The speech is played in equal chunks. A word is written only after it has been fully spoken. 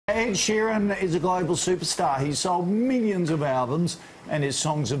Ed Sheeran is a global superstar. He's sold millions of albums and his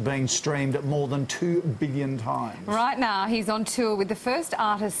songs have been streamed more than 2 billion times. Right now, he's on tour with the first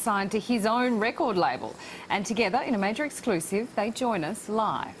artist signed to his own record label. And together, in a major exclusive, they join us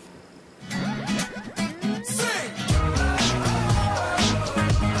live.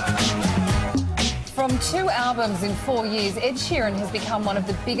 From 2 albums in 4 years, Ed Sheeran has become one of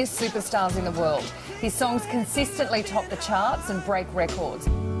the biggest superstars in the world. His songs consistently top the charts and break records.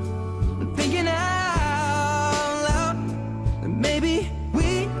 Thinking out loud that maybe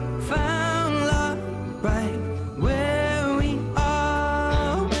we found love right where we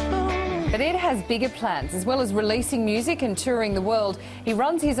are. But Ed has bigger plans. As well as releasing music and touring the world, he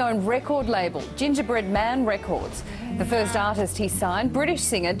runs his own record label, Gingerbread Man Records. The first artist he signed, British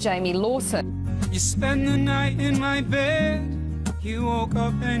singer Jamie Lawson. You spent the night in my bed, you woke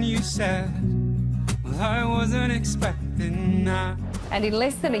up and you said, well, I wasn't expecting that. And in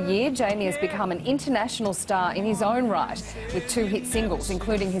less than a year, Jamie has become an international star in his own right, with 2 hit singles,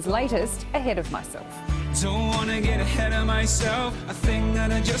 including his latest, Ahead of Myself. Don't want to get ahead of myself, I think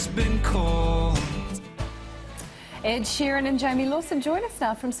that I've just been called. Ed Sheeran and Jamie Lawson join us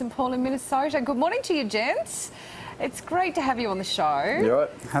now from St Paul in Minnesota. Good morning to you, gents. It's great to have you on the show. You all right?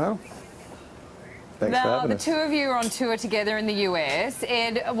 Hello. Thanks for having us. The 2 of you are on tour together in the US.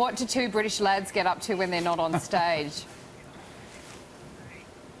 Ed, what do 2 British lads get up to when they're not on stage?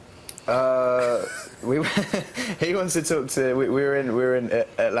 He wants to talk to. We were in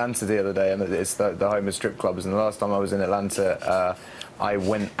Atlanta the other day, and it's the home of strip clubs. And the last time I was in Atlanta, I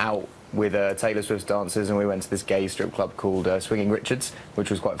went out with Taylor Swift's dancers, and we went to this gay strip club called Swinging Richards, which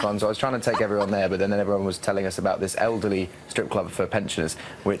was quite fun. So I was trying to take everyone there, but then everyone was telling us about this elderly strip club for pensioners,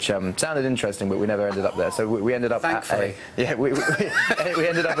 which sounded interesting, but we never ended up there. So we ended up Thankfully. at we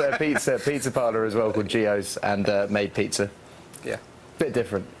ended up at a pizza parlour as well called Gio's, and made pizza. Yeah. Bit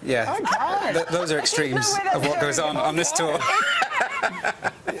different. Yeah. Okay. Those are extremes of what goes on this tour.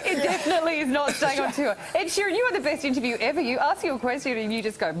 It definitely is not staying on tour. Ed Sheeran, you are the best interview ever. You ask you a question and you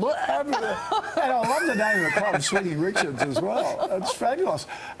just go, blah. And I love the name of the club, Swinging Richards, as well. It's fabulous.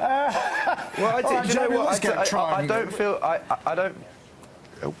 Well, I right, do you know Jamie, what? I don't and- feel. I don't.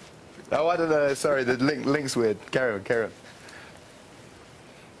 Oh, I don't know. Sorry, the link's weird. Carry on, carry on.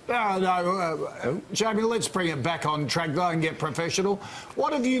 Jamie, let's bring it back on track though and get professional.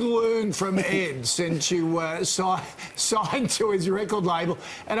 What have you learned from Ed since you signed to his record label?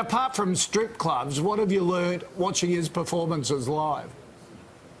 And apart from strip clubs, what have you learned watching his performances live?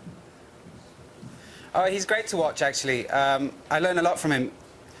 Oh, he's great to watch, actually. I learn a lot from him.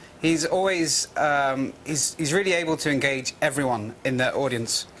 He's always he's really able to engage everyone in the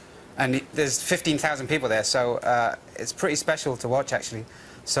audience, and there's 15,000 people there, so it's pretty special to watch, actually.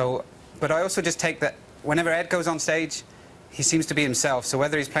 So, but I also just take that whenever Ed goes on stage, he seems to be himself. So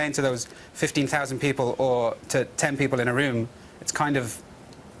whether he's playing to those 15,000 people or to 10 people in a room, it's kind of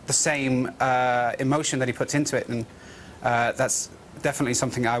the same emotion that he puts into it, and that's definitely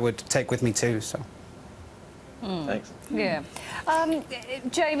something I would take with me too. So. Thanks. Yeah.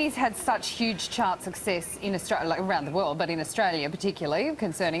 Jamie's had such huge chart success in Australia, like around the world, but in Australia particularly,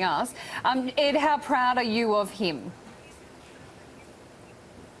 concerning us. Ed, how proud are you of him?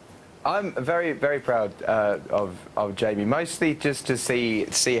 I'm very, very proud of Jamie, mostly just to see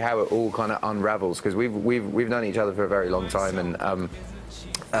how it all kind of unravels, because we've known each other for a very long time, and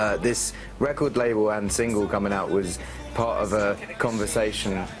this record label and single coming out was part of a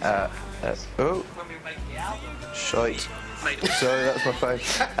conversation. Oh, shite. Sorry, that's my phone.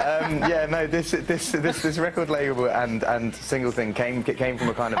 Yeah, no, this record label and single thing came from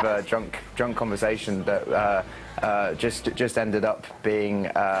a kind of a drunk conversation that just ended up being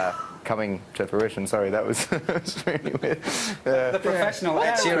coming to fruition. Sorry, that was, that was really weird. The professional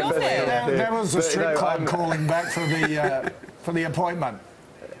Ed Sheeran. That was the strip club calling back for the appointment.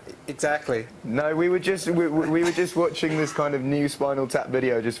 Exactly. No, we were just watching this kind of new Spinal Tap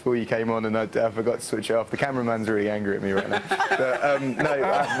video just before you came on, and I forgot to switch it off. The cameraman's really angry at me right now.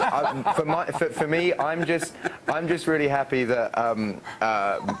 But, no, for me, I'm just really happy that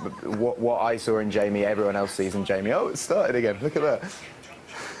what I saw in Jamie, everyone else sees in Jamie. Oh, it started again. Look at that.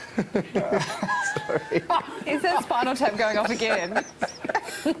 Sorry. Is that Spinal Tap going off again?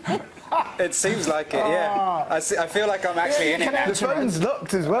 It seems like it, yeah. I feel like I'm actually in it now. The phone's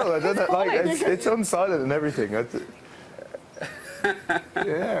locked as well. I don't know, like it's on silent and everything.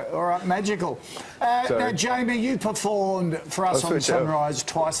 Yeah, all right, magical. Now, Jamie, you performed for us on Sunrise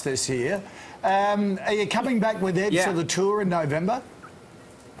twice this year. Are you coming back with Ed for the tour in November?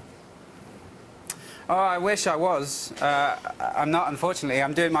 Oh, I wish I was. I'm not, unfortunately.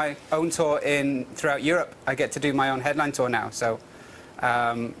 I'm doing my own tour throughout Europe. I get to do my own headline tour now, so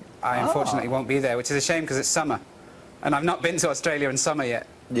I unfortunately won't be there, which is a shame because it's summer. And I've not been to Australia in summer yet.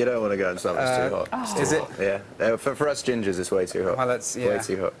 You don't want to go in summer, it's too hot. It's too Is it? hot. Yeah. For us gingers, it's way too hot. Well, that's, Way yeah.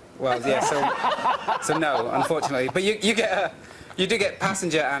 too hot. Well, yeah, so no, unfortunately. But you do get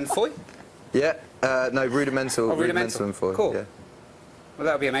passenger and foy? Yeah. No, rudimental. Oh, rudimental. And four. Cool. Yeah. Well,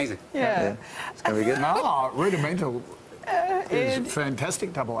 that would be amazing. Yeah. It's going to be good. Ah, rudimental. Is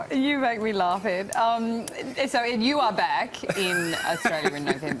fantastic double act. You make me laugh, Ed. So, Ed, you are back in Australia in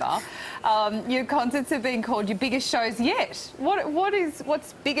November. Your concerts have been called your biggest shows yet.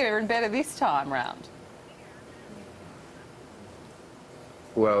 What's bigger and better this time round?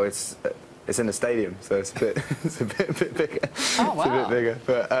 Well, it's in a stadium, so it's a bit bigger. Oh, wow. It's a bit bigger,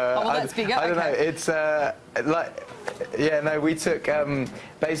 but well, that's bigger. I don't know. Okay. It's like, yeah, no. We took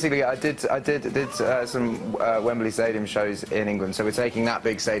basically. I did some Wembley Stadium shows in England, so we're taking that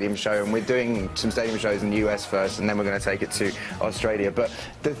big stadium show, and we're doing some stadium shows in the US first, and then we're going to take it to Australia. But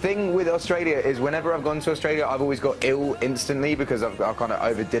the thing with Australia is, whenever I've gone to Australia, I've always got ill instantly because I kind of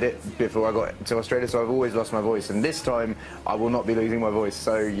overdid it before I got to Australia, so I've always lost my voice. And this time, I will not be losing my voice,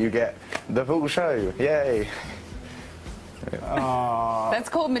 so you get the full show. Yay! That's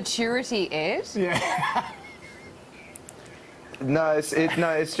called maturity, Ed. Yeah. No,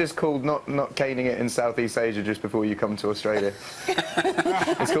 it's just called not caning it in Southeast Asia just before you come to Australia.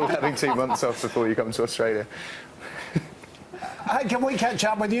 It's called having 2 months off before you come to Australia. Hey, can we catch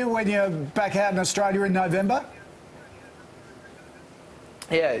up with you when you're back out in Australia in November?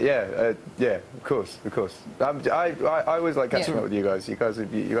 Yeah, of course. I always like catching up with you guys. You guys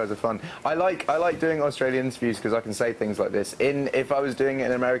are fun. I like doing Australian interviews because I can say things like this. If I was doing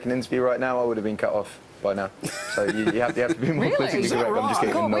an American interview right now, I would have been cut off by now. So you have to be more Really? politically Is that correct. I'm just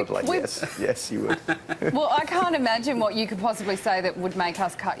getting right? a nod Cool. like yes, you would. Well, I can't imagine what you could possibly say that would make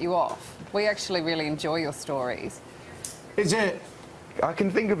us cut you off. We actually really enjoy your stories. Is it? I can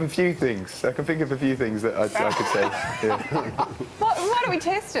think of a few things. I can think of a few things that I could say. Yeah. Why don't we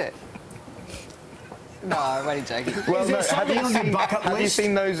test it? No, I'm only joking. Well, Is there no, something on your bucket have you list?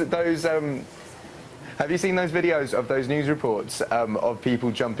 seen those have you seen those videos of those news reports of people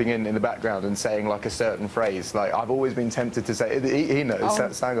jumping in the background and saying like a certain phrase? Like I've always been tempted to say. He knows.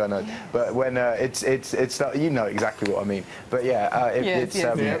 Oh. Sound guy knows. But when it's you know exactly what I mean. But yeah, Yes.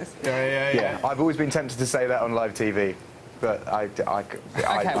 yeah. I've always been tempted to say that on live TV. But Okay,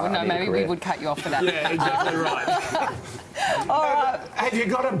 well, no, maybe we would cut you off for that. Yeah, exactly right. All right. Have you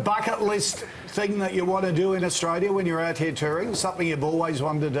got a bucket list thing that you want to do in Australia when you're out here touring? Something you've always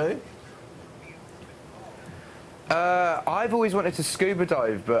wanted to do? I've always wanted to scuba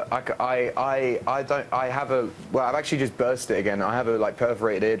dive, but I don't. I have a. Well, I've actually just burst it again. I have a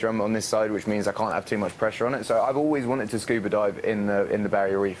perforated eardrum on this side, which means I can't have too much pressure on it. So I've always wanted to scuba dive in the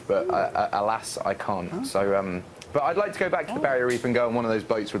Barrier Reef, but alas, I can't. Oh. So but I'd like to go back to the Barrier Reef and go on one of those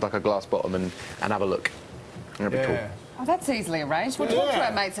boats with like a glass bottom and have a look. That'd be cool. Oh, that's easily arranged. We'll talk to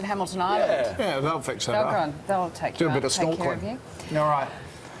our mates at Hamilton Island. Yeah, they'll fix that They'll up. go on. They'll take Do you a bit out, of take care of snorkeling. you. All right.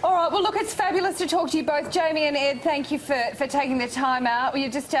 All right, well, look, it's fabulous to talk to you both. Jamie and Ed, thank you for taking the time out. Well,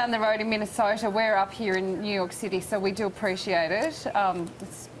 you're just down the road in Minnesota. We're up here in New York City, so we do appreciate it.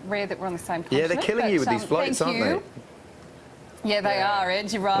 It's rare that we're on the same continent. Yeah, they're killing you with these flights, aren't they? Yeah, they are,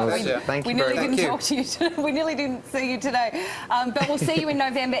 Ed. You're right. Well, thank you we nearly very didn't much. talk to you today. We nearly didn't see you today. But we'll see you in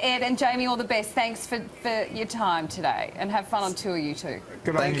November, Ed. And Jamie, all the best. Thanks for your time today. And have fun on tour, you two.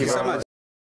 Good on Thank you so much.